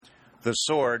The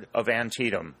Sword of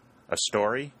Antietam, A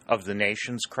Story of the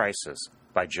Nation's Crisis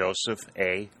by Joseph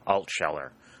A.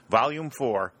 Altsheler, Volume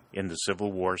 4 in the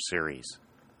Civil War series.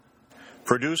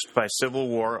 Produced by Civil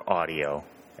War Audio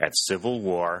at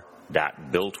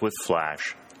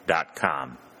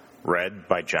civilwar.builtwithflash.com. Read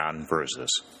by John Verzes.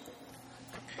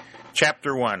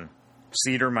 Chapter 1,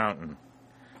 Cedar Mountain.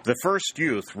 The first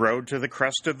youth rode to the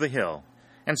crest of the hill,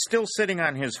 and still sitting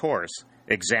on his horse,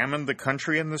 examined the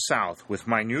country in the south with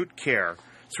minute care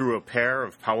through a pair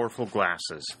of powerful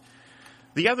glasses.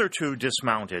 The other two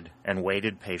dismounted and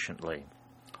waited patiently.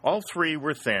 All three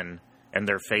were thin, and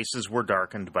their faces were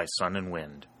darkened by sun and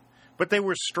wind. But they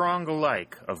were strong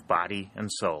alike of body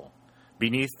and soul.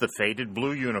 Beneath the faded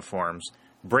blue uniforms,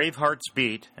 brave hearts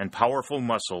beat and powerful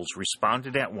muscles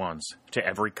responded at once to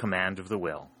every command of the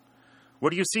will.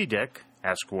 "What do you see, Dick?"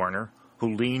 asked Warner,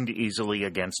 who leaned easily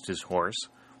against his horse,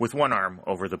 with one arm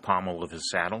over the pommel of his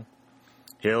saddle.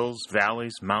 Hills,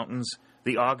 valleys, mountains,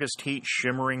 the August heat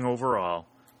shimmering over all,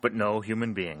 but no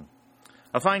human being.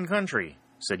 "A fine country,"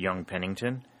 said young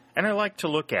Pennington, "and I like to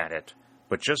look at it,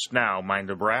 but just now my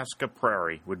Nebraska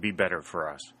prairie would be better for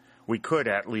us. We could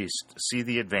at least see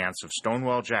the advance of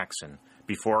Stonewall Jackson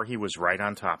before he was right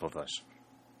on top of us."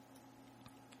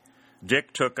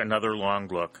 Dick took another long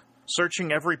look,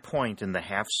 searching every point in the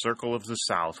half-circle of the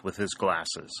South with his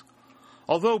glasses.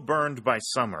 Although burned by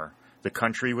summer, the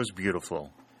country was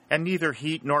beautiful, and neither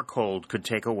heat nor cold could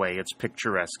take away its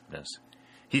picturesqueness.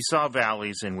 He saw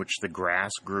valleys in which the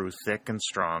grass grew thick and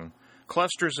strong,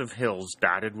 clusters of hills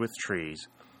dotted with trees,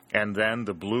 and then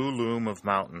the blue loom of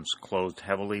mountains clothed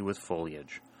heavily with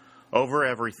foliage. Over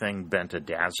everything bent a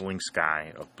dazzling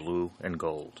sky of blue and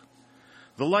gold.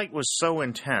 The light was so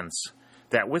intense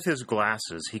that with his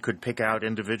glasses he could pick out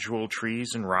individual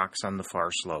trees and rocks on the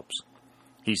far slopes.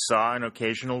 He saw an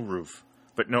occasional roof,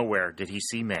 but nowhere did he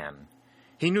see man.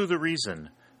 He knew the reason,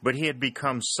 but he had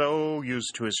become so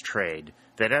used to his trade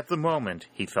that at the moment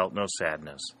he felt no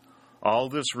sadness. All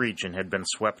this region had been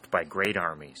swept by great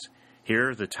armies.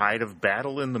 Here the tide of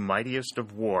battle in the mightiest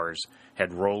of wars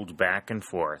had rolled back and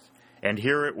forth, and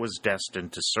here it was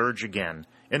destined to surge again,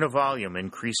 in a volume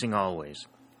increasing always.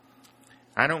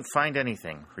 "I don't find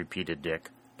anything," repeated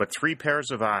Dick, "but 3 pairs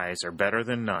of eyes are better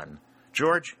than none.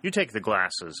 George, you take the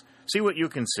glasses. See what you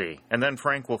can see, and then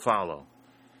Frank will follow."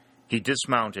 He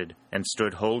dismounted and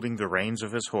stood holding the reins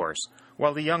of his horse,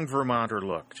 while the young Vermonter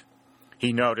looked.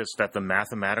 He noticed that the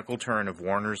mathematical turn of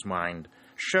Warner's mind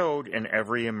showed in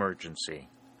every emergency.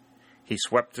 He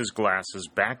swept his glasses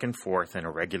back and forth in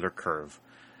a regular curve,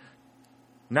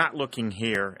 not looking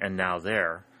here and now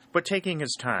there, but taking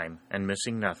his time and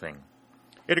missing nothing.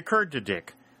 It occurred to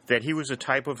Dick that he was a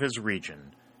type of his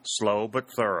region, slow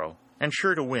but thorough, and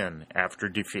sure to win after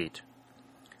defeat.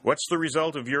 "What's the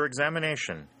result of your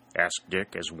examination?" asked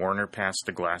Dick as Warner passed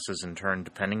the glasses and turned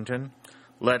to Pennington.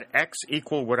 "Let X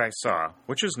equal what I saw,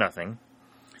 which is nothing.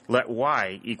 Let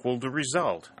Y equal the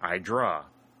result I draw,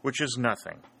 which is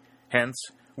nothing. Hence,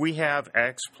 we have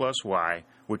X plus Y,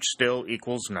 which still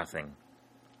equals nothing."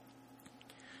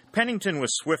 Pennington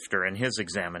was swifter in his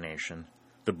examination.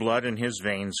 The blood in his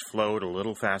veins flowed a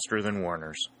little faster than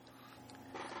Warner's.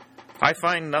 "I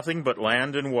find nothing but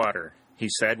land and water," he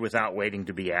said without waiting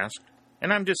to be asked,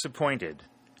 "and I'm disappointed.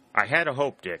 I had a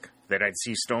hope, Dick, that I'd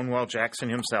see Stonewall Jackson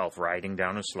himself riding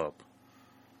down a slope."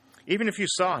 "Even if you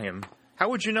saw him, how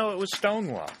would you know it was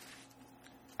Stonewall?"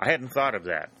 "I hadn't thought of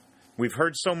that. We've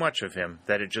heard so much of him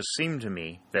that it just seemed to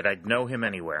me that I'd know him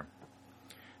anywhere."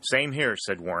 "Same here,"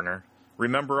 said Warner.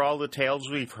 "Remember all the tales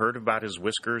we've heard about his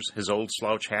whiskers, his old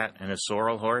slouch hat, and his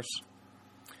sorrel horse?"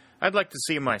 "I'd like to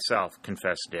see him myself,"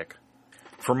 confessed Dick.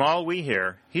 "From all we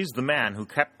hear, he's the man who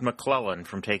kept McClellan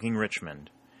from taking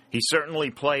Richmond. He certainly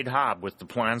played hob with the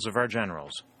plans of our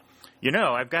generals. You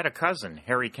know, I've got a cousin,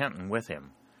 Harry Kenton, with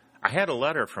him. I had a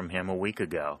letter from him a week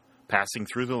ago, passing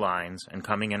through the lines and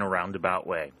coming in a roundabout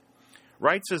way.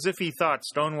 Writes as if he thought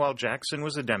Stonewall Jackson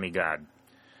was a demigod.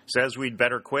 Says we'd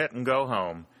better quit and go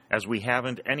home, as we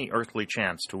haven't any earthly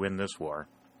chance to win this war."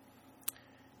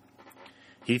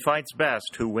 "He fights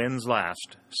best who wins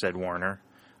last," said Warner.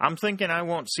 "I'm thinking I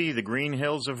won't see the green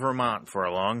hills of Vermont for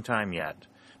a long time yet,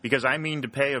 because I mean to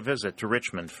pay a visit to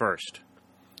Richmond first.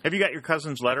 Have you got your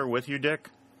cousin's letter with you,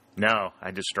 Dick?" "No, I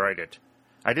destroyed it.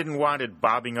 I didn't want it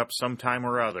bobbing up some time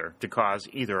or other to cause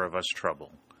either of us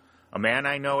trouble. A man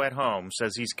I know at home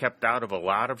says he's kept out of a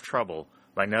lot of trouble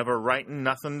by never writing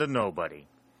nothing to nobody.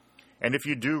 And if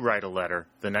you do write a letter,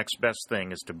 the next best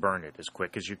thing is to burn it as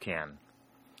quick as you can."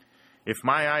 "If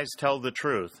my eyes tell the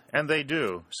truth, and they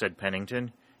do," said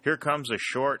Pennington, "here comes a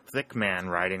short, thick man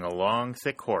riding a long,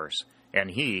 thick horse,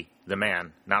 and he, the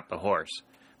man, not the horse,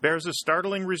 bears a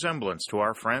startling resemblance to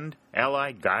our friend,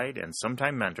 ally, guide, and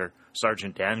sometime mentor,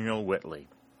 Sergeant Daniel Whitley.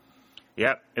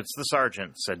 "Yep, it's the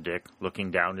sergeant," said Dick,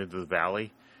 looking down into the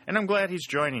valley, "and I'm glad he's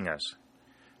joining us.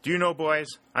 Do you know, boys,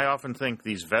 I often think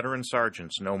these veteran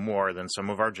sergeants know more than some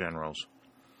of our generals."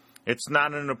 "It's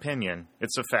not an opinion,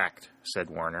 it's a fact," said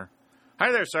Warner.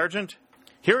 "Hi there, Sergeant.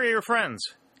 Here are your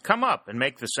friends. Come up and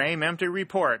make the same empty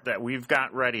report that we've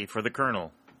got ready for the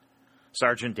colonel."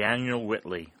 Sergeant Daniel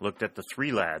Whitley looked at the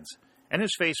three lads, and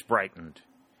his face brightened.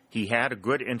 He had a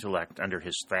good intellect under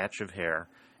his thatch of hair,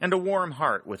 and a warm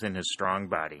heart within his strong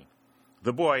body.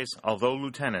 The boys, although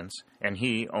lieutenants, and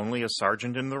he only a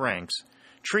sergeant in the ranks,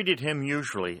 treated him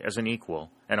usually as an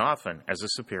equal, and often as a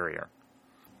superior.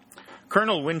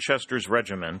 Colonel Winchester's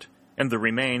regiment, and the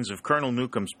remains of Colonel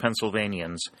Newcomb's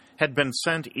Pennsylvanians, had been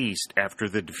sent east after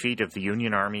the defeat of the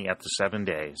Union Army at the 7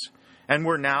 Days, and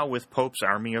were now with Pope's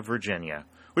Army of Virginia,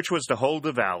 which was to hold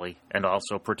the valley and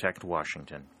also protect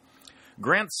Washington.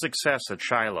 Grant's success at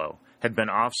Shiloh had been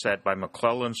offset by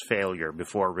McClellan's failure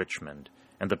before Richmond,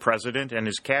 and the President and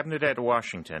his cabinet at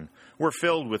Washington were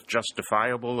filled with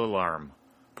justifiable alarm.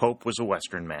 Pope was a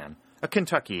Western man, a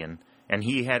Kentuckian, and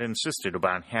he had insisted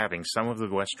upon having some of the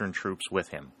Western troops with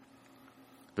him.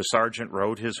 The sergeant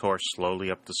rode his horse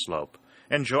slowly up the slope,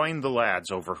 and joined the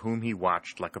lads over whom he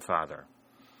watched like a father.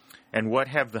 "And what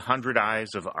have the 100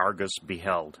 eyes of Argus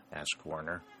beheld?" asked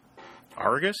Warner.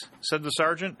 "Argus?" said the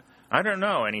sergeant. "I don't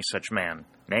know any such man.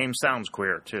 Name sounds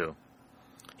queer, too."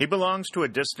 "He belongs to a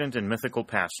distant and mythical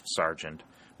past, Sergeant,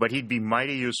 but he'd be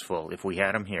mighty useful if we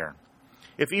had him here.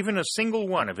 If even a single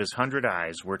one of his 100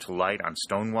 eyes were to light on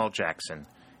Stonewall Jackson,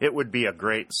 it would be a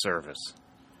great service."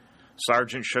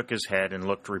 Sergeant shook his head and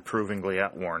looked reprovingly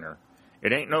at Warner.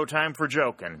 "It ain't no time for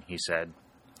joking," he said.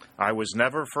 "I was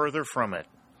never further from it.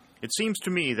 It seems to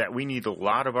me that we need a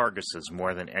lot of Arguses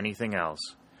more than anything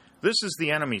else. This is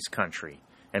the enemy's country,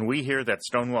 and we hear that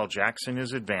Stonewall Jackson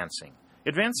is advancing.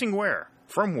 Advancing where?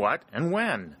 From what? And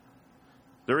when?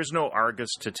 There is no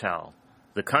Argus to tell.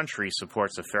 The country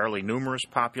supports a fairly numerous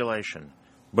population,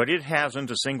 but it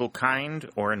hasn't a single kind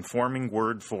or informing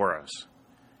word for us.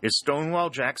 Is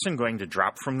Stonewall Jackson going to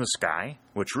drop from the sky,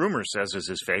 which rumor says is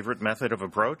his favorite method of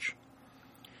approach?"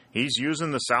 "He's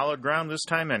using the solid ground this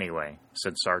time anyway,"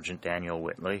 said Sergeant Daniel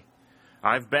Whitley.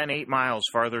 "I've been 8 miles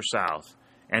farther south,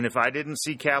 and if I didn't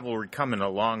see cavalry coming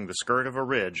along the skirt of a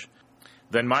ridge,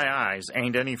 then my eyes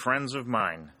ain't any friends of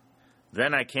mine.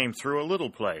 Then I came through a little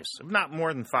place of not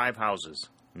more than 5 houses.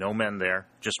 No men there,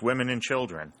 just women and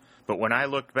children. But when I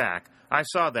looked back, I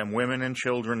saw them women and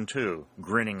children, too,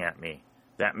 grinning at me.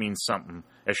 That means something,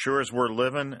 as sure as we're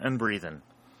living and breathing.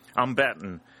 I'm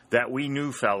betting that we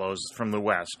new fellows from the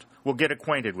West will get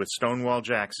acquainted with Stonewall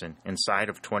Jackson inside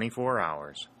of 24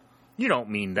 hours. "You don't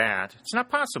mean that. It's not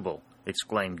possible,"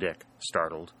 exclaimed Dick,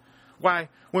 startled. "Why,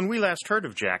 when we last heard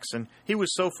of Jackson, he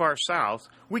was so far south,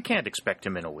 we can't expect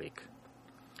him in a week."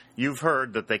 "You've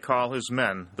heard that they call his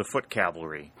men the foot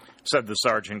cavalry," said the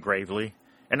sergeant gravely,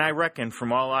 "and I reckon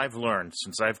from all I've learned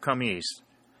since I've come east,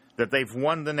 that they've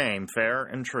won the name fair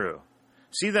and true.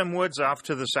 See them woods off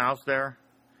to the south there?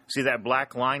 See that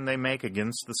black line they make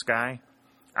against the sky?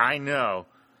 I know,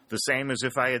 the same as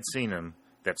if I had seen him,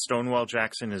 that Stonewall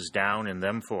Jackson is down in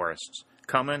them forests,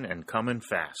 comin' and comin'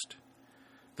 fast."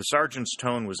 The sergeant's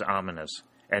tone was ominous,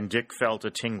 and Dick felt a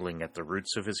tingling at the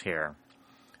roots of his hair.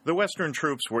 The Western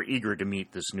troops were eager to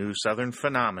meet this new Southern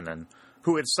phenomenon,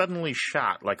 who had suddenly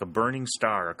shot like a burning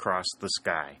star across the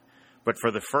sky. But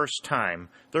for the first time,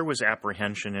 there was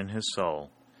apprehension in his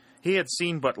soul. He had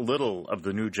seen but little of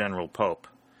the new General Pope,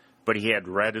 but he had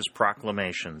read his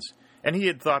proclamations, and he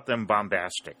had thought them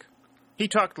bombastic. He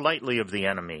talked lightly of the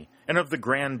enemy, and of the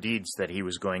grand deeds that he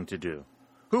was going to do.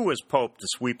 Who was Pope to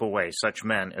sweep away such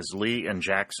men as Lee and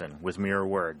Jackson with mere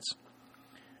words?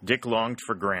 Dick longed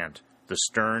for Grant, the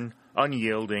stern,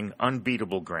 unyielding,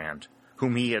 unbeatable Grant,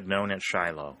 whom he had known at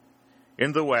Shiloh.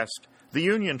 In the West, the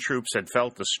Union troops had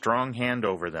felt the strong hand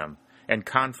over them, and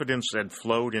confidence had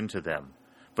flowed into them.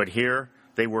 But here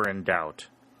they were in doubt.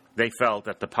 They felt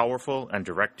that the powerful and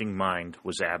directing mind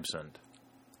was absent.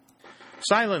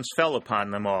 Silence fell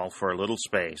upon them all for a little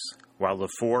space, while the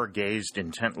four gazed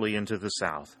intently into the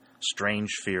south,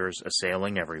 strange fears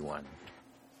assailing everyone.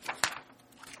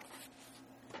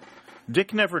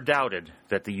 Dick never doubted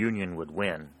that the Union would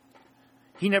win.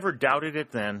 He never doubted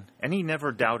it then, and he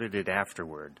never doubted it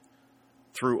afterward,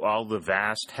 through all the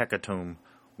vast hecatomb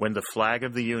when the flag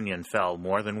of the Union fell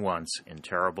more than once in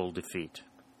terrible defeat.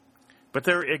 But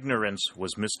their ignorance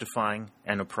was mystifying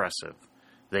and oppressive.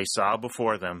 They saw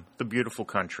before them the beautiful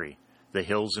country, the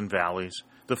hills and valleys,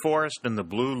 the forest and the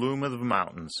blue loom of the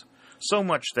mountains, so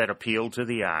much that appealed to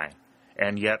the eye,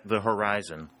 and yet the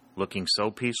horizon, looking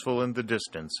so peaceful in the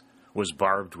distance, was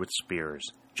barbed with spears.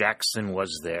 Jackson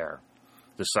was there.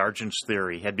 The sergeant's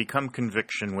theory had become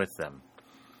conviction with them.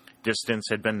 Distance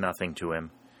had been nothing to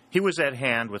him. He was at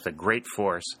hand with a great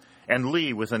force, and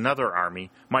Lee with another army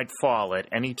might fall at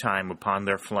any time upon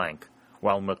their flank,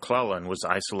 while McClellan was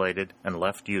isolated and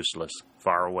left useless,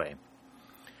 far away.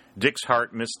 Dick's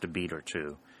heart missed a beat or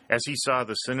two, as he saw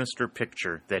the sinister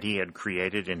picture that he had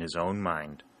created in his own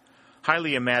mind.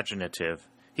 Highly imaginative,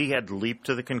 he had leaped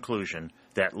to the conclusion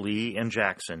that Lee and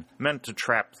Jackson meant to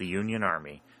trap the Union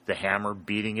Army, the hammer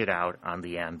beating it out on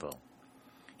the anvil.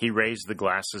 He raised the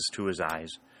glasses to his eyes,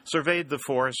 surveyed the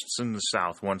forests in the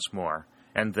south once more,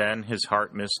 and then his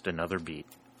heart missed another beat.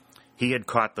 He had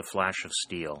caught the flash of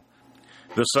steel,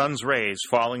 the sun's rays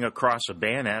falling across a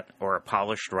bayonet or a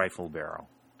polished rifle barrel.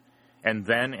 And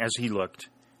then, as he looked,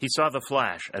 he saw the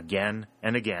flash again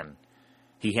and again.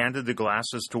 He handed the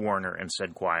glasses to Warner and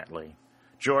said quietly,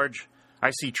 "George,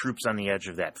 I see troops on the edge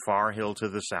of that far hill to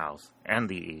the south and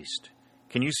the east.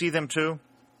 Can you see them too?"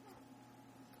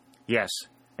 "Yes,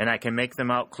 and I can make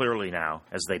them out clearly now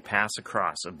as they pass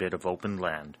across a bit of open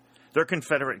land. They're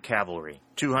Confederate cavalry,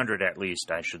 200 at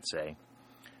least, I should say."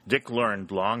 Dick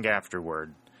learned long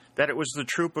afterward that it was the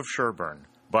troop of Sherburne,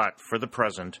 but, for the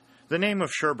present, the name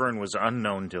of Sherburne was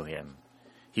unknown to him.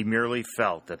 He merely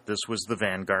felt that this was the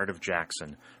vanguard of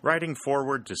Jackson, riding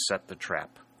forward to set the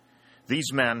trap.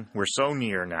 These men were so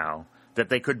near now that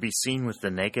they could be seen with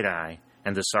the naked eye,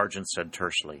 and the sergeant said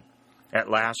tersely, "At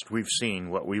last we've seen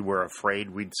what we were afraid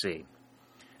we'd see."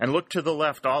 "And look to the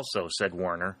left also," said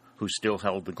Warner, who still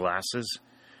held the glasses.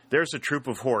 "There's a troop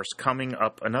of horse coming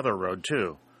up another road,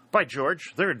 too. By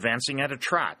George, they're advancing at a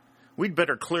trot. We'd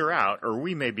better clear out, or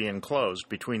we may be enclosed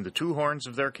between the two horns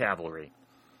of their cavalry."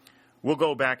 "We'll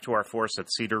go back to our force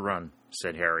at Cedar Run,"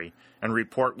 said Harry, "and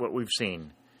report what we've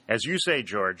seen. As you say,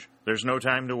 George, there's no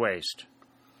time to waste."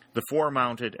 The four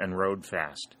mounted and rode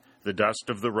fast, the dust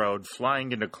of the road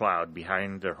flying in a cloud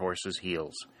behind their horses'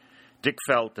 heels. Dick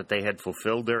felt that they had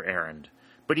fulfilled their errand,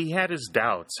 but he had his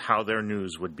doubts how their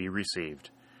news would be received.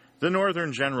 The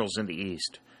Northern generals in the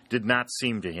East did not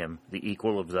seem to him the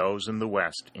equal of those in the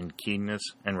West in keenness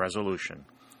and resolution,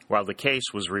 while the case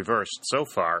was reversed so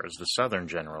far as the Southern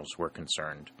generals were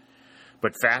concerned.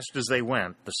 But fast as they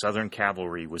went, the Southern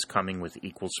cavalry was coming with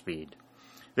equal speed.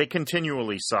 They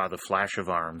continually saw the flash of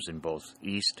arms in both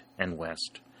East and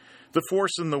West. The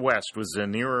force in the West was the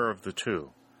nearer of the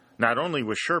two. Not only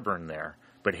was Sherburne there,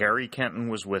 but Harry Kenton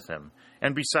was with him,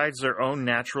 and besides their own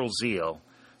natural zeal,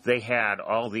 they had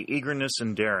all the eagerness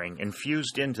and daring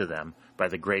infused into them by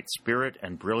the great spirit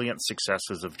and brilliant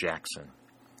successes of Jackson.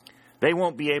 "They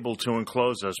won't be able to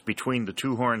enclose us between the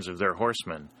two horns of their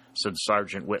horsemen," said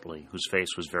Sergeant Whitley, whose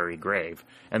face was very grave,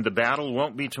 "and the battle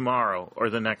won't be tomorrow or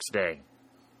the next day."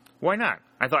 "Why not?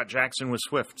 I thought Jackson was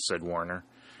swift," said Warner.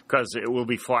 "'Cause it will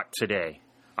be fought today.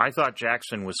 I thought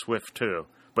Jackson was swift, too,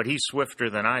 but he's swifter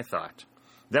than I thought.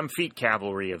 Them feet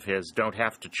cavalry of his don't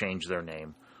have to change their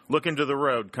name. Look into the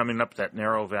road coming up that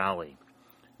narrow valley."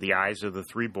 The eyes of the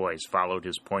three boys followed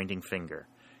his pointing finger,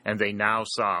 and they now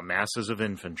saw masses of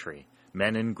infantry,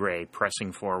 men in gray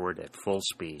pressing forward at full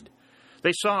speed.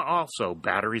 They saw also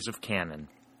batteries of cannon,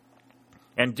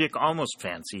 and Dick almost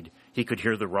fancied he could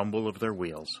hear the rumble of their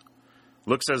wheels.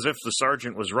 "Looks as if the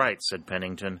sergeant was right," said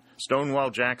Pennington. "Stonewall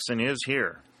Jackson is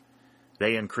here."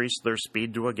 They increased their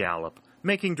speed to a gallop,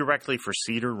 making directly for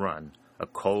Cedar Run, a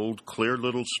cold, clear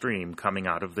little stream coming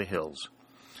out of the hills.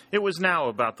 It was now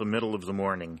about the middle of the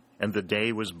morning, and the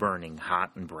day was burning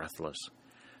hot and breathless.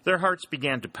 Their hearts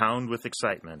began to pound with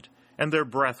excitement, and their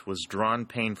breath was drawn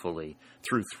painfully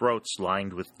through throats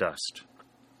lined with dust.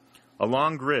 A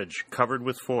long ridge, covered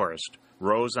with forest,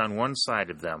 rose on one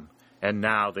side of them, and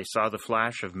now they saw the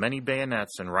flash of many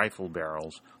bayonets and rifle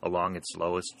barrels along its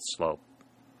lowest slope.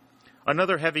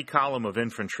 Another heavy column of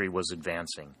infantry was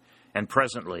advancing, and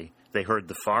presently they heard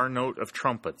the far note of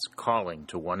trumpets calling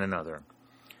to one another.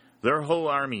 "Their whole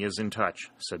army is in touch,"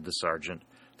 said the sergeant.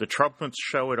 "The trumpets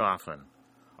show it often.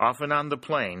 Often on the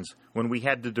plains, when we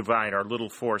had to divide our little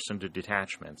force into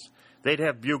detachments, they'd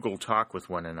have bugle talk with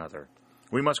one another.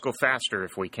 We must go faster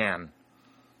if we can."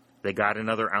 They got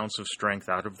another ounce of strength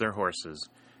out of their horses,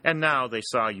 and now they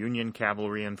saw Union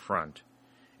cavalry in front.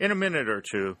 In a minute or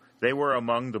two, they were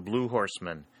among the Blue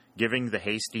Horsemen, giving the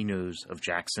hasty news of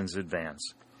Jackson's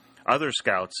advance. Other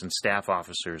scouts and staff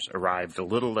officers arrived a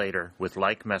little later with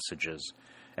like messages,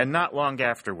 and not long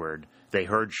afterward they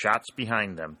heard shots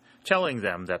behind them, telling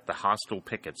them that the hostile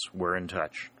pickets were in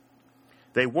touch.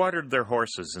 They watered their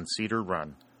horses in Cedar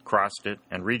Run, crossed it,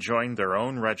 and rejoined their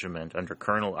own regiment under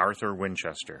Colonel Arthur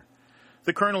Winchester.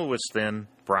 The colonel was thin,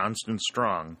 bronzed, and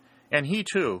strong, and he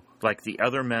too, like the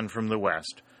other men from the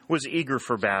West, was eager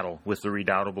for battle with the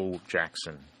redoubtable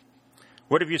Jackson.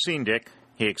 "What have you seen, Dick?"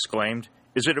 he exclaimed.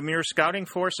 "Is it a mere scouting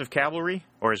force of cavalry,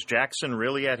 or is Jackson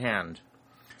really at hand?"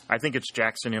 "I think it's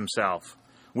Jackson himself.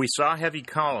 We saw heavy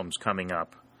columns coming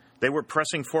up. They were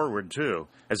pressing forward, too,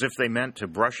 as if they meant to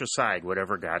brush aside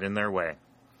whatever got in their way."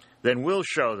 "Then we'll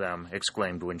show them,"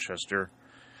 exclaimed Winchester.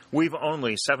 "We've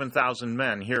only 7,000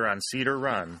 men here on Cedar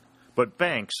Run, but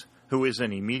Banks, who is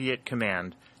in immediate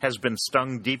command, has been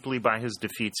stung deeply by his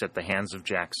defeats at the hands of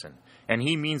Jackson, and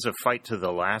he means a fight to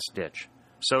the last ditch.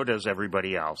 So does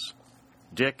everybody else."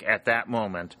 Dick, at that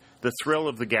moment, the thrill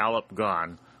of the gallop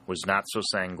gone, was not so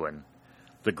sanguine.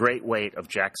 The great weight of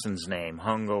Jackson's name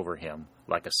hung over him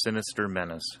like a sinister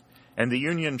menace, and the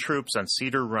Union troops on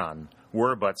Cedar Run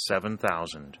were but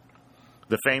 7,000.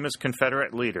 The famous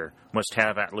Confederate leader must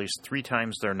have at least 3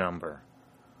 times their number.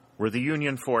 Were the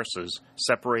Union forces,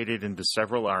 separated into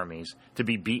several armies, to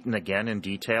be beaten again in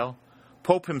detail?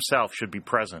 Pope himself should be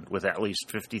present with at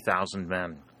least 50,000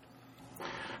 men.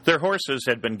 Their horses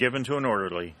had been given to an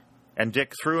orderly, and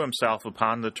Dick threw himself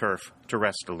upon the turf to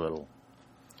rest a little.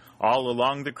 All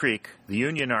along the creek, the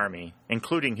Union Army,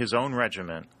 including his own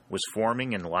regiment, was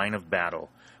forming in line of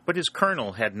battle, but his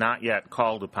colonel had not yet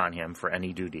called upon him for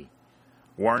any duty.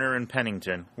 Warner and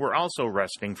Pennington were also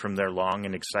resting from their long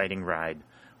and exciting ride,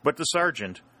 but the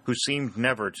sergeant, who seemed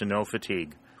never to know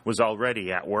fatigue, was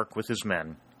already at work with his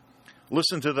men.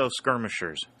 "Listen to those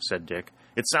skirmishers," said Dick.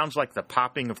 "It sounds like the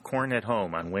popping of corn at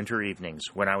home on winter evenings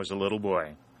when I was a little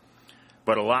boy."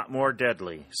 "But a lot more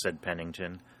deadly," said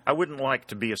Pennington. "I wouldn't like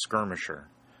to be a skirmisher.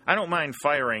 I don't mind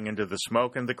firing into the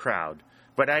smoke and the crowd,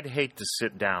 but I'd hate to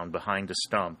sit down behind a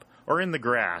stump or in the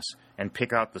grass and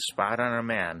pick out the spot on a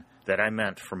man that I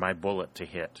meant for my bullet to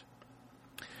hit."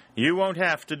 "You won't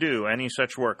have to do any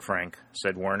such work, Frank,"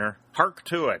 said Warner. "Hark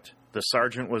to it! The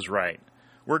sergeant was right.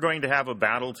 We're going to have a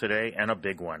battle today, and a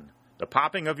big one. The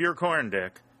popping of your corn,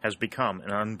 Dick, has become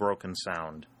an unbroken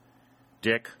sound."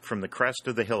 Dick, from the crest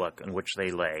of the hillock on which they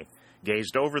lay,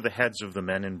 gazed over the heads of the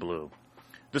men in blue.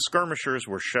 The skirmishers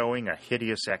were showing a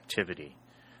hideous activity.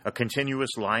 A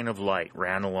continuous line of light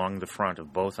ran along the front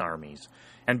of both armies,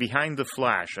 and behind the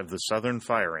flash of the Southern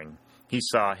firing, he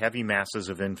saw heavy masses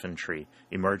of infantry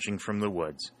emerging from the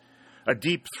woods. A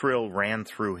deep thrill ran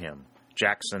through him.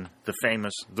 Jackson, the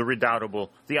famous, the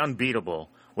redoubtable, the unbeatable,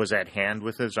 was at hand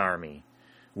with his army.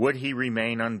 Would he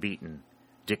remain unbeaten?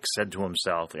 Dick said to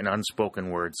himself in unspoken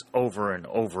words over and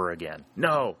over again,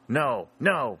 "No, no,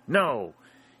 no, no!"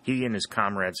 He and his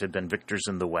comrades had been victors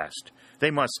in the West.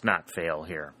 They must not fail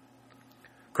here.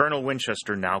 Colonel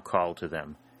Winchester now called to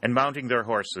them, and mounting their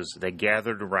horses, they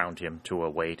gathered around him to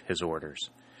await his orders.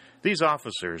 These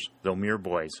officers, though mere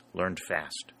boys, learned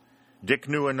fast. Dick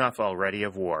knew enough already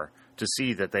of war to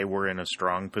see that they were in a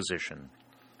strong position.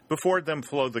 Before them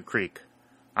flowed the creek.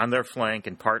 On their flank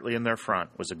and partly in their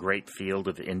front was a great field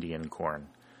of Indian corn.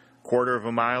 Quarter of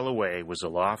a mile away was a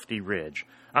lofty ridge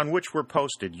on which were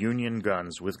posted Union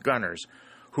guns with gunners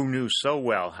who knew so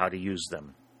well how to use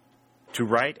them. To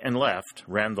right and left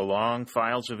ran the long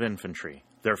files of infantry,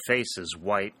 their faces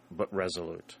white but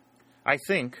resolute. "I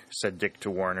think," said Dick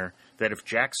to Warner, "that if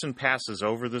Jackson passes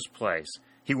over this place,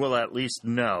 he will at least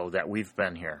know that we've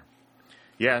been here."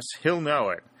 "Yes, he'll know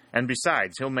it, and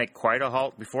besides, he'll make quite a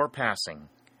halt before passing.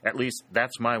 At least,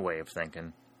 that's my way of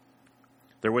thinking."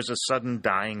 There was a sudden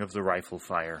dying of the rifle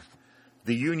fire.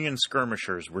 The Union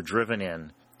skirmishers were driven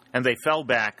in, and they fell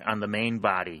back on the main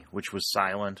body, which was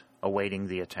silent, awaiting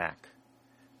the attack.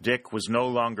 Dick was no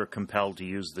longer compelled to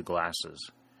use the glasses.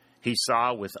 He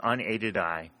saw with unaided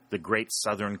eye the great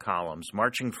Southern columns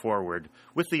marching forward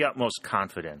with the utmost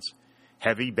confidence,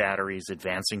 heavy batteries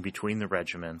advancing between the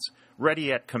regiments,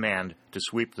 ready at command to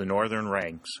sweep the Northern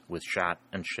ranks with shot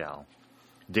and shell.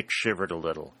 Dick shivered a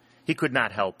little. He could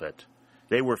not help it.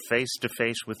 They were face to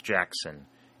face with Jackson,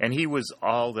 and he was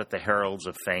all that the heralds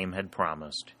of fame had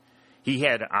promised. He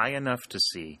had eye enough to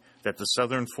see that the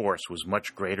Southern force was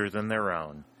much greater than their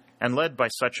own, and led by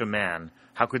such a man,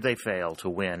 how could they fail to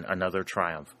win another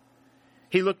triumph?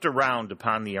 He looked around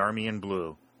upon the army in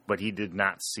blue, but he did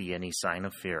not see any sign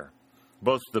of fear.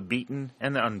 Both the beaten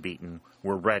and the unbeaten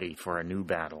were ready for a new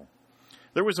battle.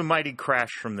 There was a mighty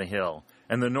crash from the hill,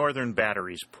 and the Northern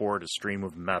batteries poured a stream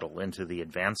of metal into the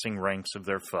advancing ranks of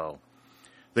their foe.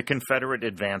 The Confederate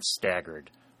advance staggered,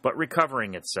 but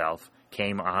recovering itself,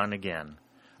 came on again.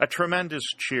 A tremendous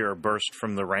cheer burst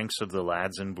from the ranks of the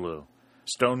lads in blue.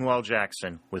 Stonewall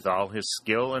Jackson, with all his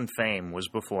skill and fame, was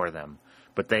before them,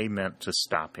 but they meant to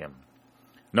stop him.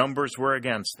 Numbers were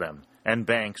against them, and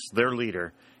Banks, their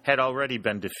leader, had already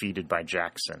been defeated by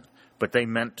Jackson, but they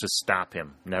meant to stop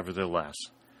him, nevertheless.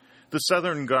 The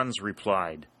Southern guns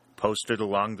replied. Posted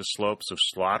along the slopes of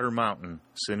Slaughter Mountain,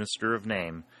 sinister of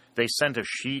name, they sent a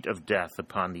sheet of death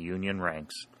upon the Union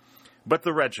ranks. But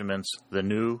the regiments, the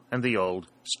new and the old,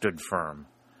 stood firm.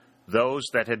 Those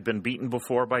that had been beaten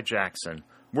before by Jackson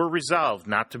were resolved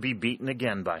not to be beaten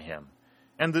again by him.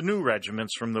 And the new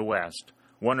regiments from the west,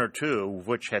 one or two of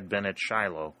which had been at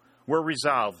Shiloh, were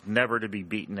resolved never to be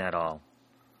beaten at all.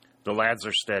 "The lads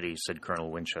are steady," said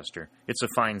Colonel Winchester. "It's a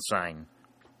fine sign.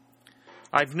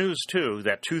 I've news, too,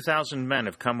 that 2,000 men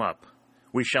have come up.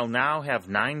 We shall now have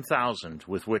 9,000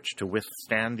 with which to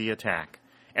withstand the attack,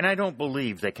 and I don't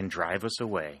believe they can drive us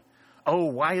away. Oh,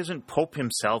 why isn't Pope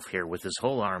himself here with his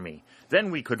whole army?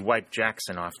 Then we could wipe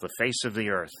Jackson off the face of the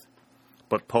earth."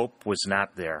 But Pope was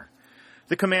not there.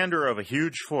 The commander of a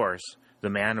huge force, the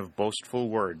man of boastful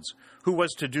words, who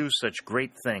was to do such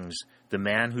great things, the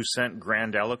man who sent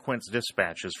grandiloquent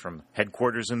dispatches from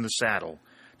headquarters in the saddle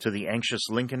to the anxious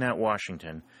Lincoln at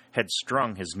Washington, had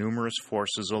strung his numerous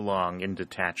forces along in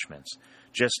detachments,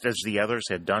 just as the others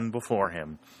had done before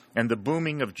him, and the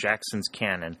booming of Jackson's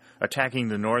cannon attacking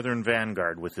the northern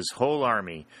vanguard with his whole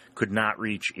army could not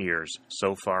reach ears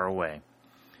so far away.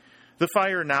 The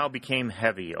fire now became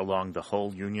heavy along the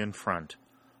whole Union front.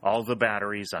 All the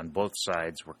batteries on both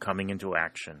sides were coming into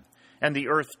action, and the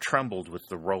earth trembled with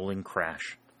the rolling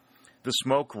crash. The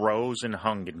smoke rose and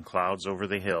hung in clouds over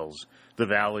the hills, the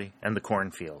valley, and the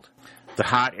cornfield. The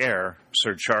hot air,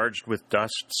 surcharged with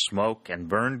dust, smoke, and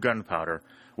burned gunpowder,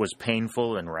 was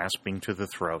painful and rasping to the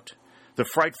throat. The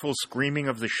frightful screaming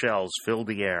of the shells filled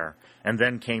the air, and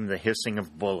then came the hissing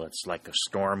of bullets like a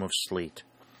storm of sleet.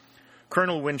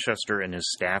 Colonel Winchester and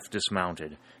his staff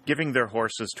dismounted, giving their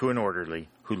horses to an orderly,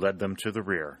 who led them to the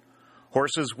rear.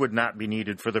 Horses would not be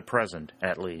needed for the present,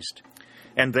 at least,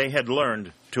 and they had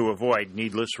learned to avoid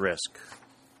needless risk.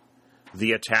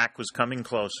 The attack was coming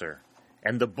closer,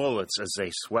 and the bullets, as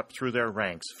they swept through their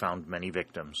ranks, found many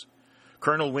victims.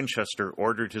 Colonel Winchester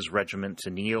ordered his regiment to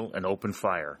kneel and open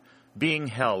fire, being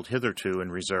held hitherto in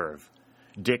reserve.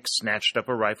 Dick snatched up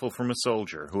a rifle from a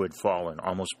soldier who had fallen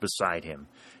almost beside him,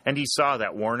 and he saw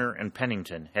that Warner and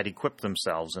Pennington had equipped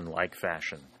themselves in like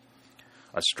fashion.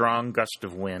 A strong gust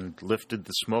of wind lifted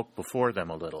the smoke before them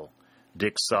a little.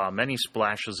 Dick saw many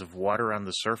splashes of water on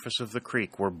the surface of the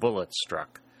creek where bullets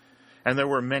struck, and there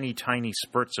were many tiny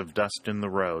spurts of dust in the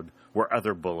road where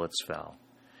other bullets fell.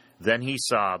 Then he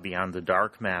saw beyond the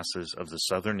dark masses of the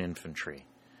Southern infantry.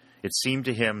 It seemed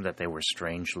to him that they were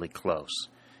strangely close.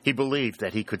 He believed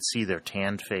that he could see their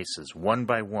tanned faces, one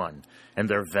by one, and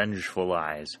their vengeful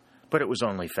eyes, but it was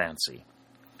only fancy.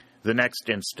 The next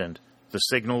instant, the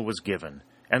signal was given,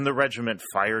 and the regiment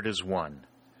fired as one.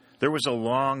 There was a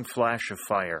long flash of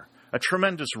fire, a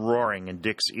tremendous roaring in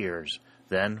Dick's ears.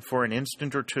 Then, for an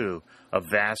instant or two, a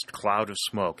vast cloud of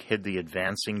smoke hid the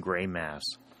advancing gray mass.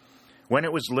 When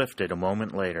it was lifted a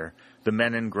moment later, the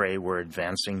men in gray were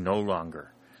advancing no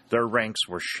longer. Their ranks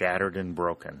were shattered and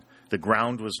broken. The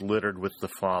ground was littered with the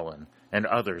fallen, and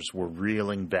others were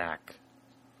reeling back.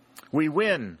 "We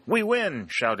win! We win!"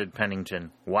 shouted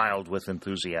Pennington, wild with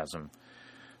enthusiasm.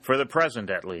 "For the present,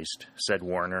 at least," said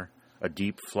Warner, a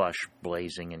deep flush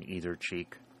blazing in either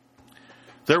cheek.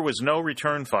 There was no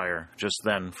return fire just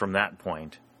then from that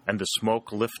point, and the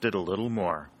smoke lifted a little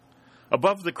more.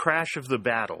 Above the crash of the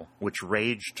battle, which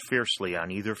raged fiercely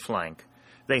on either flank,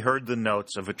 they heard the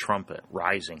notes of a trumpet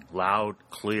rising, loud,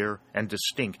 clear, and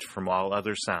distinct from all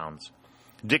other sounds.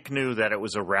 Dick knew that it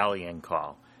was a rallying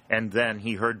call, and then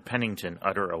he heard Pennington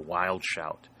utter a wild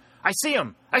shout. "I see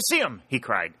him! I see him!" he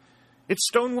cried. "It's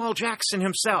Stonewall Jackson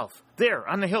himself, there,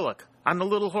 on the hillock, on the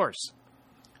little horse."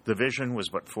 The vision was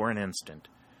but for an instant.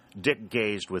 Dick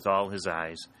gazed with all his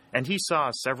eyes, and he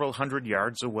saw several hundred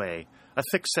yards away a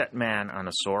thick-set man on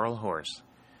a sorrel horse.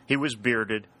 He was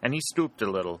bearded, and he stooped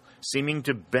a little, seeming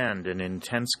to bend an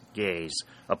intense gaze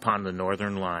upon the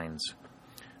northern lines.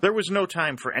 There was no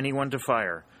time for anyone to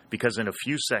fire, because in a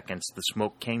few seconds the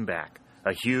smoke came back,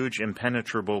 a huge,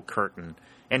 impenetrable curtain,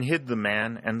 and hid the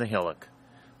man and the hillock.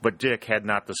 But Dick had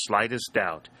not the slightest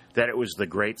doubt that it was the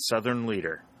great Southern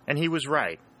leader, and he was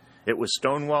right. It was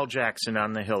Stonewall Jackson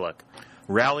on the hillock,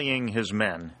 rallying his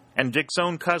men, and Dick's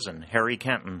own cousin, Harry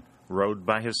Kenton, rode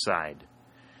by his side.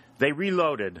 They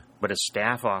reloaded, but a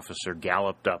staff officer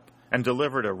galloped up and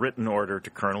delivered a written order to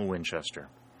Colonel Winchester.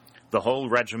 The whole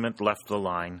regiment left the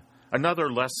line,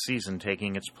 another less season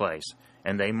taking its place,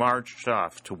 and they marched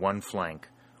off to one flank,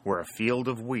 where a field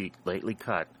of wheat lately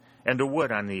cut, and a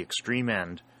wood on the extreme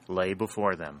end, lay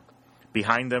before them.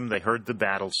 Behind them they heard the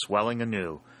battle swelling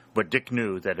anew, but Dick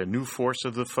knew that a new force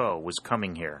of the foe was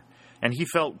coming here, and he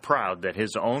felt proud that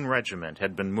his own regiment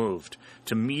had been moved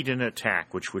to meet an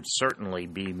attack which would certainly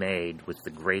be made with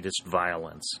the greatest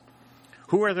violence.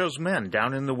 "Who are those men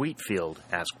down in the wheat field?"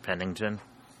 asked Pennington.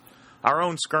 "Our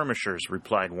own skirmishers,"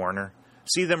 replied Warner.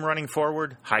 "See them running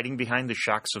forward, hiding behind the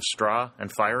shocks of straw,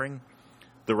 and firing?"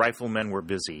 The riflemen were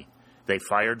busy. They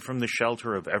fired from the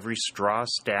shelter of every straw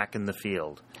stack in the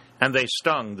field, and they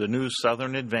stung the new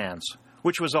Southern advance,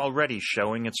 which was already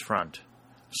showing its front.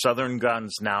 Southern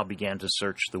guns now began to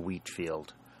search the wheat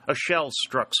field. A shell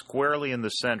struck squarely in the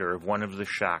center of one of the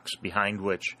shocks, behind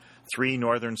which 3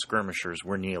 Northern skirmishers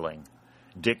were kneeling.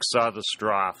 Dick saw the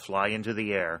straw fly into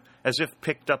the air as if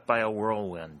picked up by a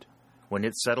whirlwind. When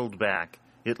it settled back,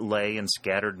 it lay in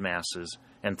scattered masses,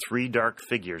 and 3 dark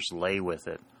figures lay with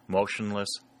it, motionless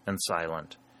and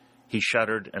silent. He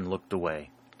shuddered and looked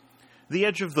away. The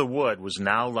edge of the wood was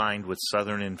now lined with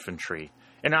Southern infantry,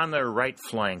 and on their right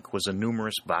flank was a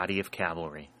numerous body of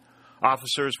cavalry.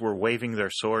 Officers were waving their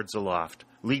swords aloft,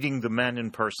 leading the men in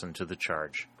person to the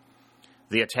charge.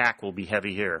 "The attack will be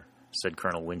heavy here," said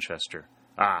Colonel Winchester.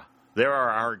 "Ah, there are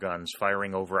our guns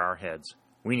firing over our heads.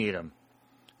 We need 'em."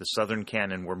 The Southern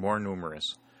cannon were more numerous,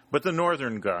 but the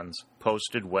Northern guns,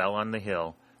 posted well on the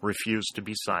hill, refused to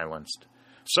be silenced.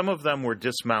 Some of them were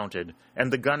dismounted,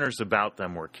 and the gunners about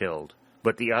them were killed,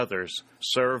 but the others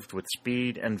served with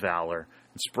speed and valor,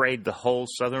 and sprayed the whole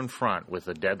Southern front with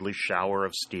a deadly shower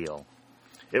of steel.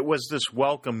 It was this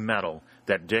welcome metal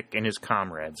that Dick and his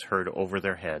comrades heard over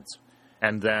their heads.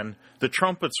 And then the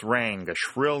trumpets rang a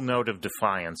shrill note of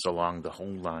defiance along the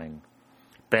whole line.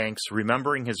 Banks,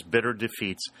 remembering his bitter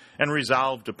defeats and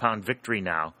resolved upon victory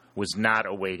now, was not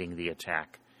awaiting the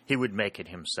attack. He would make it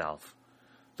himself.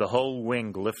 The whole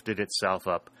wing lifted itself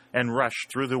up and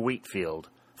rushed through the wheat field,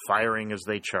 firing as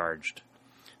they charged.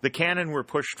 The cannon were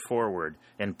pushed forward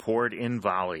and poured in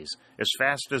volleys as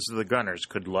fast as the gunners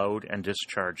could load and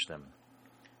discharge them.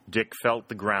 Dick felt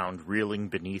the ground reeling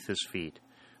beneath his feet,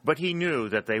 but he knew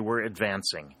that they were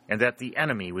advancing and that the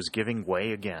enemy was giving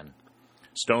way again.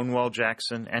 Stonewall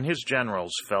Jackson and his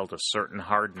generals felt a certain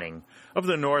hardening of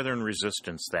the Northern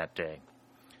resistance that day.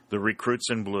 The recruits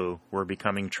in blue were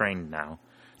becoming trained now.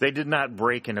 They did not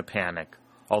break in a panic,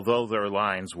 although their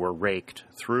lines were raked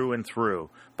through and through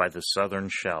by the Southern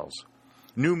shells.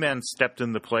 New men stepped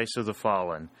in the place of the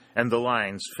fallen, and the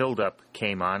lines, filled up,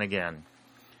 came on again.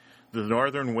 The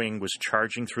Northern wing was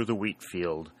charging through the wheat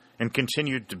field and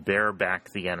continued to bear back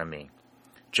the enemy.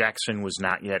 Jackson was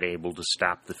not yet able to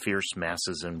stop the fierce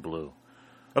masses in blue.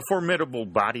 A formidable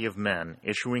body of men,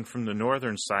 issuing from the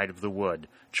northern side of the wood,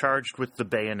 charged with the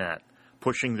bayonet,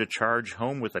 pushing the charge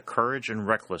home with a courage and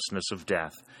recklessness of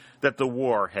death that the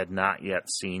war had not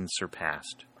yet seen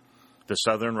surpassed. The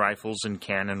Southern rifles and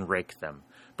cannon raked them,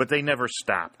 but they never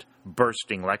stopped,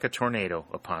 bursting like a tornado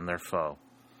upon their foe.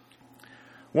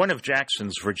 One of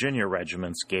Jackson's Virginia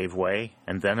regiments gave way,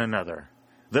 and then another.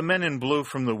 The men in blue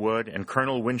from the wood and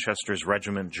Colonel Winchester's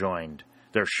regiment joined,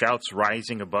 their shouts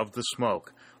rising above the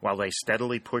smoke while they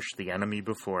steadily pushed the enemy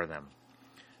before them.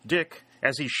 Dick,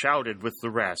 as he shouted with the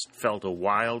rest, felt a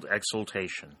wild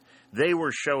exultation. They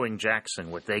were showing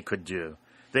Jackson what they could do.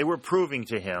 They were proving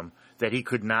to him that he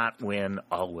could not win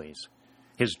always.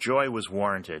 His joy was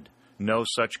warranted. No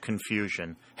such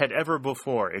confusion had ever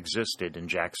before existed in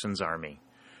Jackson's army.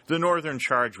 The Northern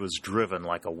charge was driven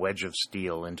like a wedge of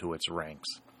steel into its ranks.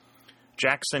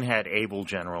 Jackson had able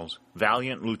generals,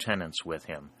 valiant lieutenants with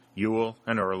him, Ewell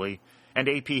and Early, and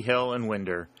A.P. Hill and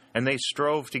Winder, and they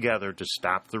strove together to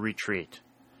stop the retreat.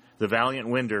 The valiant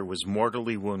Winder was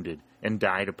mortally wounded and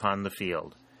died upon the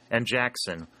field, and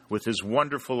Jackson, with his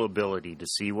wonderful ability to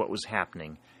see what was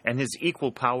happening and his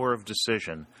equal power of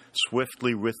decision,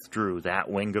 swiftly withdrew that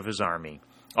wing of his army,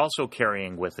 also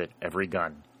carrying with it every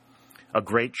gun. A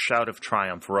great shout of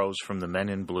triumph rose from the men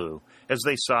in blue as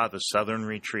they saw the Southern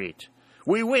retreat.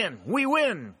 "We win! We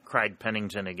win!" cried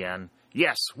Pennington again.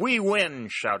 "Yes, we win!"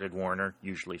 shouted Warner,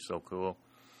 usually so cool.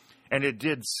 And it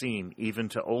did seem, even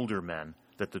to older men,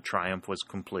 that the triumph was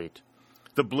complete.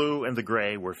 The blue and the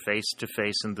gray were face to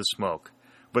face in the smoke,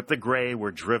 but the gray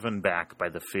were driven back by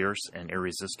the fierce and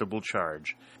irresistible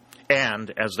charge.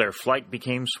 And, as their flight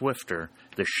became swifter,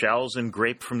 the shells and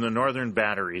grape from the Northern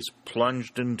batteries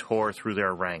plunged and tore through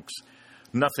their ranks.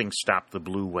 Nothing stopped the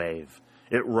blue wave.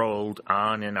 It rolled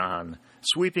on,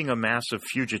 sweeping a mass of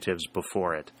fugitives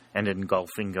before it and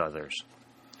engulfing others.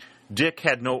 Dick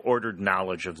had no ordered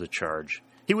knowledge of the charge.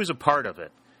 He was a part of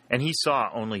it, and he saw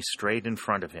only straight in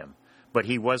front of him. But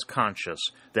he was conscious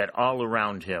that all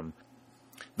around him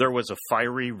there was a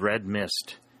fiery red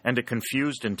mist, and a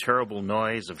confused and terrible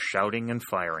noise of shouting and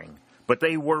firing. But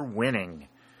they were winning.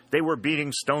 They were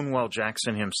beating Stonewall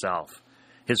Jackson himself.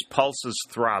 His pulses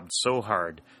throbbed so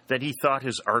hard that he thought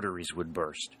his arteries would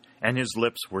burst, and his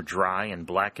lips were dry and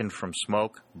blackened from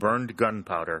smoke, burned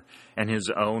gunpowder, and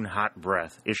his own hot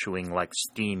breath issuing like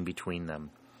steam between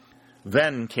them.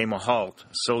 Then came a halt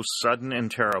so sudden and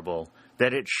terrible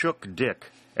that it shook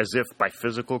Dick as if by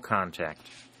physical contact.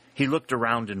 He looked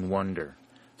around in wonder.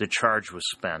 The charge was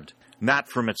spent, not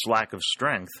from its lack of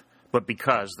strength, but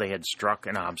because they had struck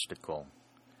an obstacle.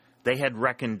 They had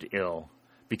reckoned ill,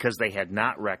 because they had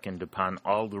not reckoned upon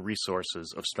all the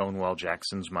resources of Stonewall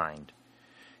Jackson's mind.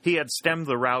 He had stemmed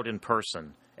the rout in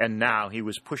person, and now he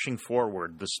was pushing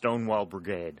forward the Stonewall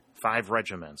Brigade, 5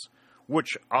 regiments,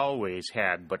 which always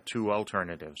had but 2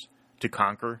 alternatives, to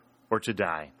conquer or to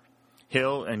die.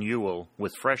 Hill and Ewell,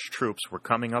 with fresh troops, were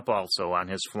coming up also on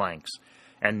his flanks,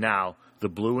 and now the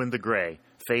blue and the gray,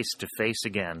 face to face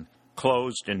again,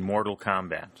 closed in mortal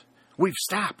combat. "We've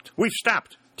stopped! We've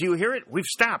stopped! Do you hear it? We've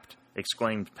stopped!"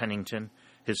 exclaimed Pennington,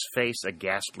 his face a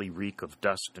ghastly reek of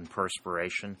dust and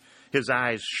perspiration, his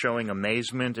eyes showing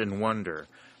amazement and wonder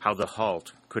how the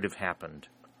halt could have happened.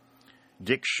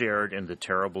 Dick shared in the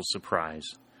terrible surprise.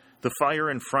 The fire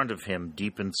in front of him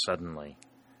deepened suddenly.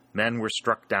 Men were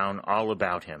struck down all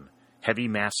about him. Heavy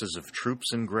masses of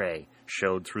troops in gray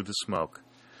showed through the smoke.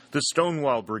 The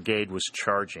Stonewall Brigade was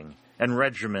charging, and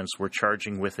regiments were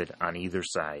charging with it on either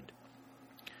side.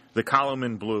 The column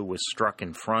in blue was struck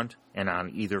in front and on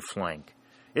either flank.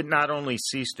 It not only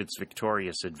ceased its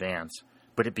victorious advance,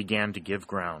 but it began to give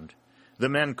ground. The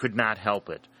men could not help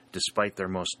it, despite their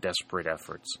most desperate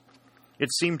efforts.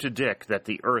 It seemed to Dick that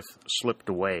the earth slipped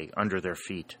away under their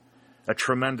feet. A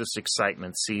tremendous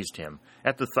excitement seized him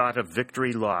at the thought of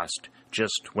victory lost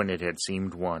just when it had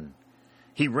seemed won.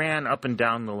 He ran up and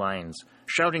down the lines,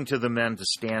 shouting to the men to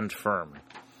stand firm.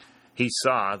 He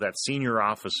saw that senior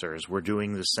officers were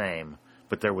doing the same,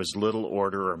 but there was little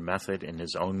order or method in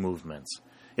his own movements.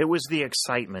 It was the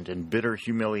excitement and bitter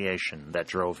humiliation that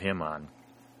drove him on.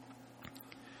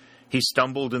 He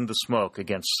stumbled in the smoke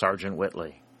against Sergeant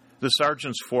Whitley. The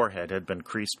sergeant's forehead had been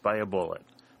creased by a bullet,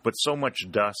 but so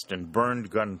much dust and burned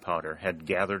gunpowder had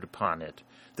gathered upon it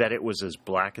that it was as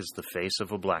black as the face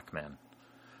of a black man.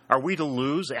 "Are we to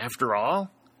lose, after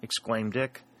all?" exclaimed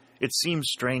Dick. It seemed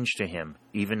strange to him,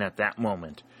 even at that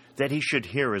moment, that he should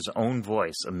hear his own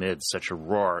voice amid such a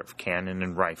roar of cannon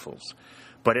and rifles.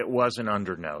 But it was an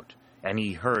undernote, and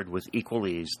he heard with equal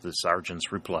ease the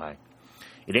sergeant's reply.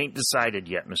 "It ain't decided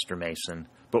yet, Mr. Mason,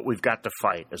 but we've got to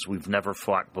fight as we've never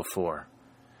fought before."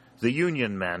 The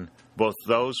Union men, both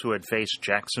those who had faced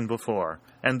Jackson before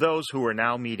and those who were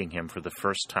now meeting him for the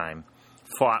first time,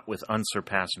 fought with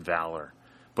unsurpassed valor.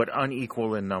 But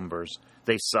unequal in numbers,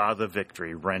 they saw the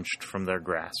victory wrenched from their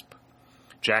grasp.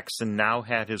 Jackson now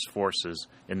had his forces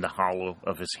in the hollow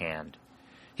of his hand.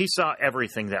 He saw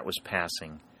everything that was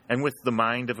passing, and with the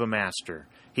mind of a master,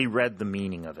 he read the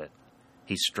meaning of it.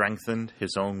 He strengthened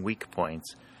his own weak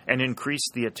points and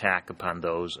increased the attack upon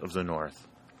those of the North.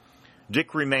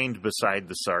 Dick remained beside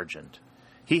the sergeant.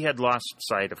 He had lost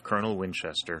sight of Colonel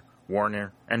Winchester,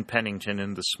 Warner, and Pennington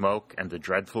in the smoke and the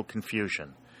dreadful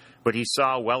confusion, but he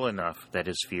saw well enough that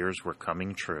his fears were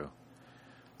coming true.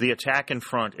 The attack in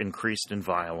front increased in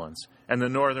violence, and the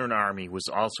Northern Army was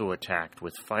also attacked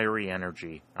with fiery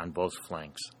energy on both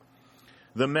flanks.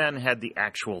 The men had the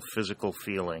actual physical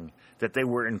feeling that they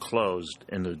were enclosed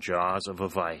in the jaws of a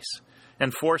vice,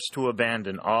 and forced to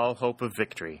abandon all hope of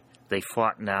victory, they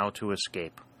fought now to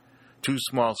escape. 2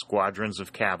 small squadrons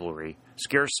of cavalry,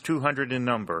 scarce 200 in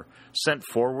number, sent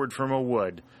forward from a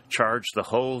wood, charged the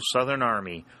whole Southern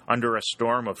army under a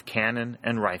storm of cannon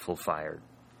and rifle fire.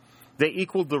 They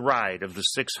equaled the ride of the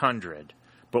 600,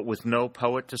 but with no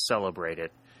poet to celebrate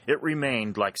it, it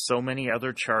remained, like so many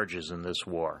other charges in this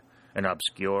war, an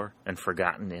obscure and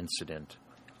forgotten incident.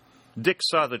 Dick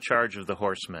saw the charge of the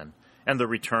horsemen and the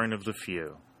return of the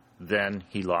few. Then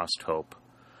he lost hope.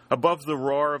 Above the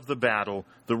roar of the battle,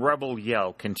 the rebel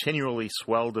yell continually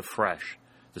swelled afresh.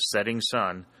 The setting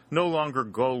sun, no longer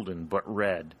golden but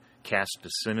red, cast a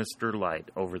sinister light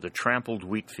over the trampled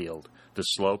wheat field, the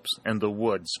slopes, and the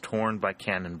woods torn by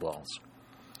cannonballs.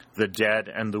 The dead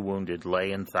and the wounded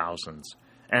lay in thousands,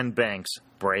 and Banks,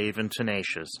 brave and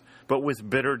tenacious, but with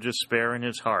bitter despair in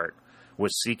his heart,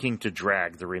 was seeking to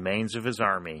drag the remains of his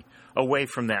army away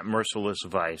from that merciless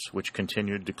vice which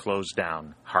continued to close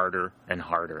down harder and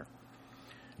harder.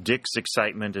 Dick's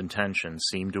excitement and tension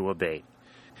seemed to abate.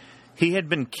 He had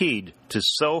been keyed to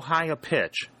so high a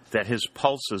pitch that his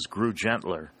pulses grew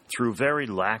gentler through very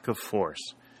lack of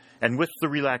force, and with the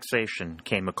relaxation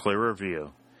came a clearer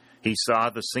view. He saw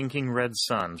the sinking red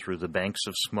sun through the banks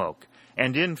of smoke,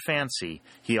 and in fancy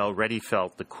he already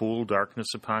felt the cool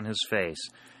darkness upon his face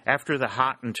after the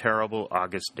hot and terrible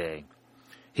August day.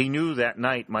 He knew that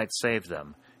night might save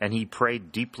them, and he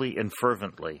prayed deeply and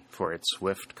fervently for its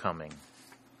swift coming.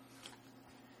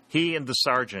 He and the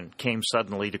sergeant came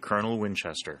suddenly to Colonel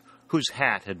Winchester, whose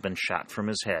hat had been shot from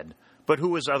his head, but who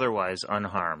was otherwise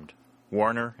unharmed.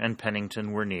 Warner and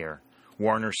Pennington were near,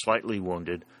 Warner slightly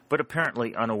wounded, but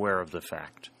apparently unaware of the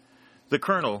fact. The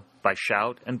colonel, by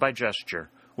shout and by gesture,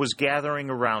 was gathering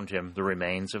around him the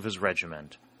remains of his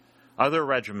regiment. Other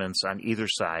regiments on either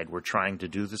side were trying to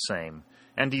do the same,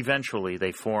 and eventually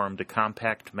they formed a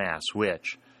compact mass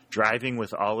which, driving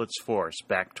with all its force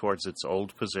back towards its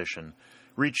old position,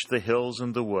 reached the hills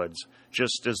and the woods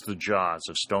just as the jaws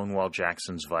of Stonewall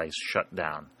Jackson's vice shut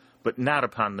down, but not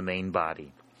upon the main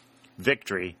body.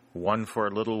 Victory, won for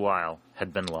a little while,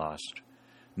 had been lost.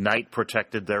 Night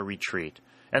protected their retreat,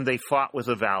 and they fought with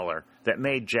a valor that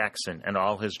made Jackson and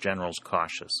all his generals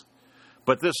cautious.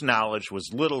 But this knowledge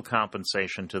was little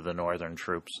compensation to the Northern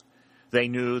troops. They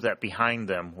knew that behind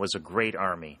them was a great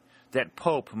army, that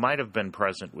Pope might have been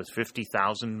present with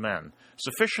 50,000 men,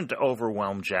 sufficient to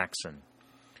overwhelm Jackson.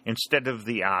 Instead of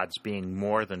the odds being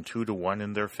more than 2-1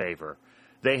 in their favor,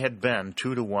 they had been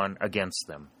 2-1 against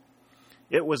them.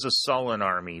 It was a sullen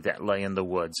army that lay in the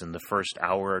woods in the first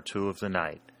hour or two of the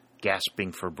night,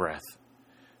 gasping for breath.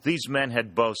 These men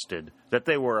had boasted that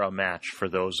they were a match for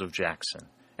those of Jackson,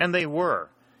 and they were,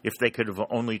 if they could have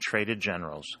only traded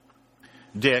generals.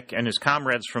 Dick and his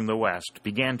comrades from the West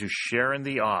began to share in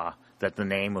the awe that the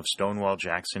name of Stonewall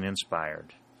Jackson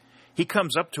inspired. "He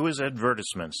comes up to his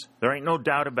advertisements, there ain't no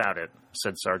doubt about it,"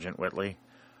 said Sergeant Whitley.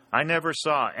 "I never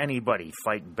saw anybody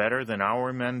fight better than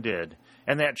our men did,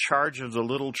 and that charge of the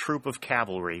little troop of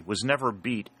cavalry was never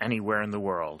beat anywhere in the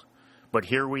world. But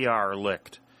here we are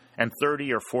licked, and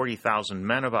 30 or 40,000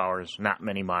 men of ours not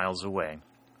many miles away."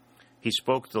 He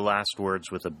spoke the last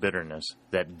words with a bitterness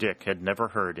that Dick had never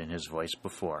heard in his voice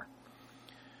before.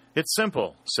 "It's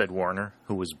simple," said Warner,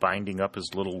 who was binding up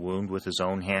his little wound with his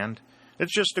own hand.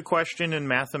 "It's just a question in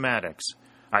mathematics.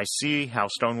 I see how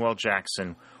Stonewall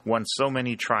Jackson won so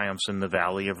many triumphs in the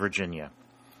Valley of Virginia.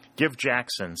 Give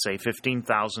Jackson, say,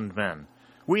 15,000 men.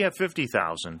 We have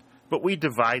 50,000, but we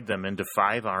divide them into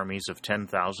 5 armies of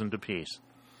 10,000 apiece.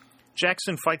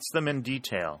 Jackson fights them in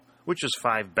detail, which is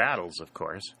 5 battles, of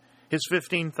course. His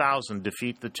 15,000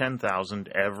 defeat the 10,000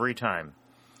 every time.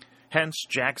 Hence,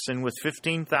 Jackson, with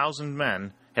 15,000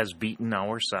 men, has beaten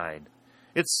our side.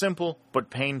 It's simple but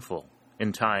painful.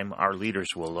 In time, our leaders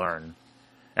will learn."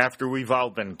 "After we've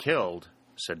all been killed,"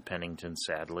 said Pennington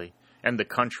sadly, "and the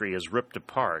country is ripped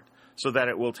apart, so that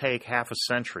it will take half a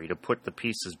century to put the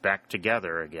pieces back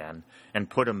together again, and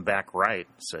put 'em back right,"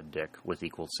 said Dick, with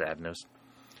equal sadness.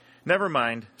 "Never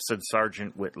mind," said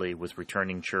Sergeant Whitley with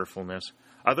returning cheerfulness.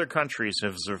 "Other countries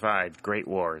have survived great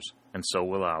wars, and so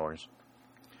will ours."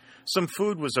 Some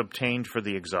food was obtained for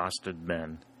the exhausted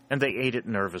men, and they ate it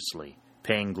nervously,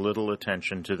 paying little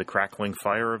attention to the crackling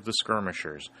fire of the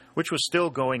skirmishers, which was still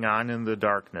going on in the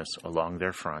darkness along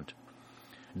their front.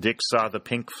 Dick saw the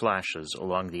pink flashes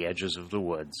along the edges of the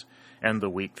woods and the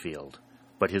wheat field,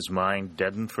 but his mind,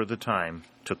 deadened for the time,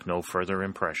 took no further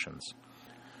impressions.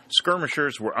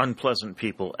 Skirmishers were unpleasant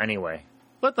people anyway.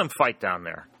 Let them fight down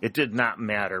there. It did not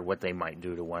matter what they might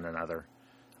do to one another.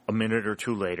 A minute or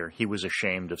two later, he was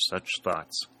ashamed of such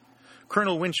thoughts.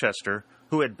 Colonel Winchester,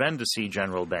 who had been to see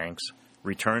General Banks,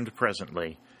 returned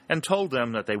presently, and told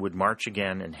them that they would march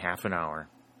again in half an hour.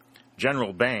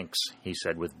 "General Banks," he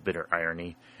said with bitter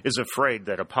irony, "is afraid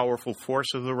that a powerful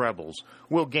force of the rebels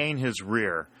will gain his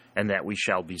rear, and that we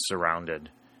shall be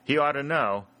surrounded. He ought to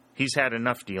know. He's had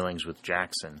enough dealings with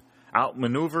Jackson.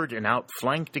 Outmaneuvered and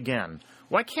outflanked again.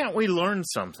 Why can't we learn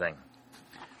something?"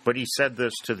 But he said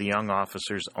this to the young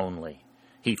officers only.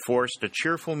 He forced a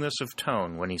cheerfulness of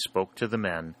tone when he spoke to the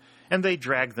men, and they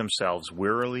dragged themselves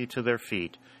wearily to their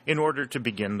feet in order to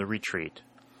begin the retreat.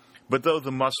 But though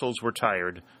the muscles were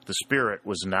tired, the spirit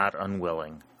was not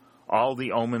unwilling. All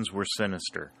the omens were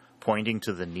sinister, pointing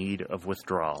to the need of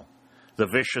withdrawal. The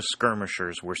vicious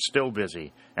skirmishers were still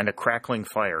busy, and a crackling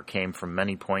fire came from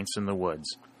many points in the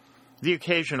woods. The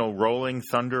occasional rolling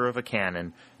thunder of a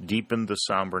cannon deepened the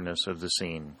somberness of the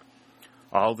scene.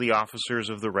 All the officers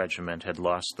of the regiment had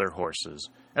lost their horses,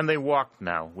 and they walked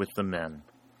now with the men.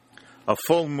 A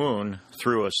full moon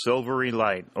threw a silvery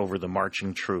light over the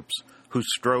marching troops, who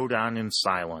strode on in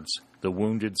silence, the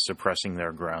wounded suppressing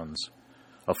their groans.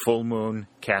 A full moon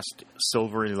cast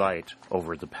silvery light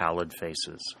over the pallid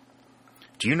faces.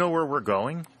 "Do you know where we're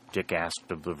going?" Dick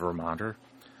asked of the Vermonter.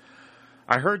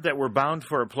 I heard that we're bound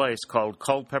for a place called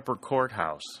Culpeper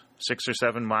Courthouse, 6 or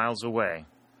 7 miles away.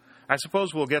 I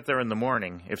suppose we'll get there in the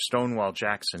morning if Stonewall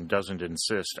Jackson doesn't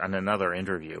insist on another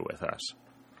interview with us."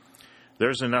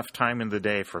 "There's enough time in the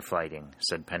day for fighting,"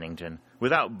 said Pennington,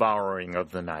 without borrowing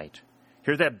of the night.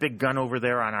 "Hear that big gun over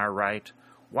there on our right?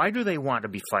 Why do they want to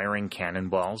be firing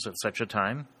cannonballs at such a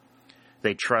time?"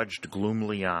 They trudged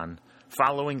gloomily on,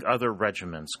 following other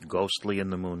regiments ghostly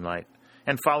in the moonlight,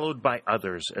 and followed by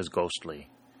others as ghostly.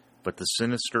 But the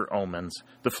sinister omens,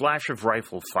 the flash of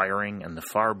rifle firing, and the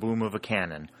far boom of a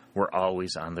cannon were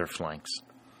always on their flanks.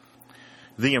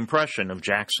 The impression of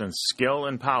Jackson's skill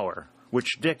and power,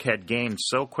 which Dick had gained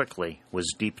so quickly,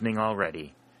 was deepening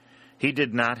already. He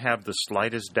did not have the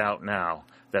slightest doubt now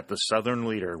that the Southern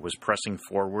leader was pressing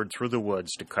forward through the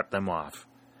woods to cut them off.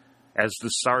 As the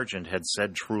sergeant had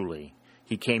said truly,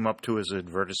 he came up to his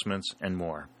advertisements and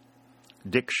more.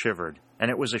 Dick shivered,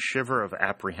 and it was a shiver of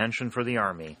apprehension for the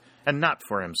army, and not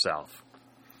for himself.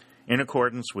 In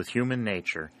accordance with human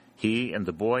nature, he and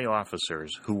the boy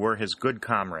officers, who were his good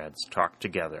comrades, talked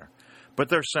together, but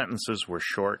their sentences were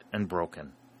short and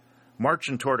broken.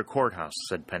 "Marching toward a courthouse,"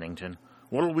 said Pennington.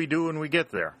 "What'll we do when we get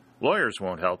there? Lawyers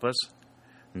won't help us."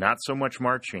 "Not so much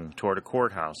marching toward a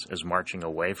courthouse as marching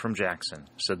away from Jackson,"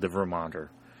 said the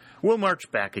Vermonter. "We'll march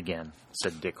back again,"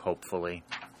 said Dick hopefully.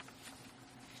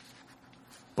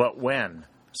 "But when?"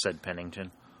 said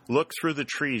Pennington. "Look through the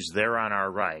trees there on our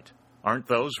right. Aren't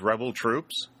those rebel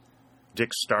troops?"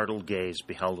 Dick's startled gaze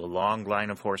beheld a long line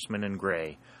of horsemen in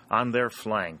gray, on their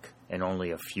flank and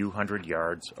only a few hundred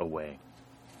yards away.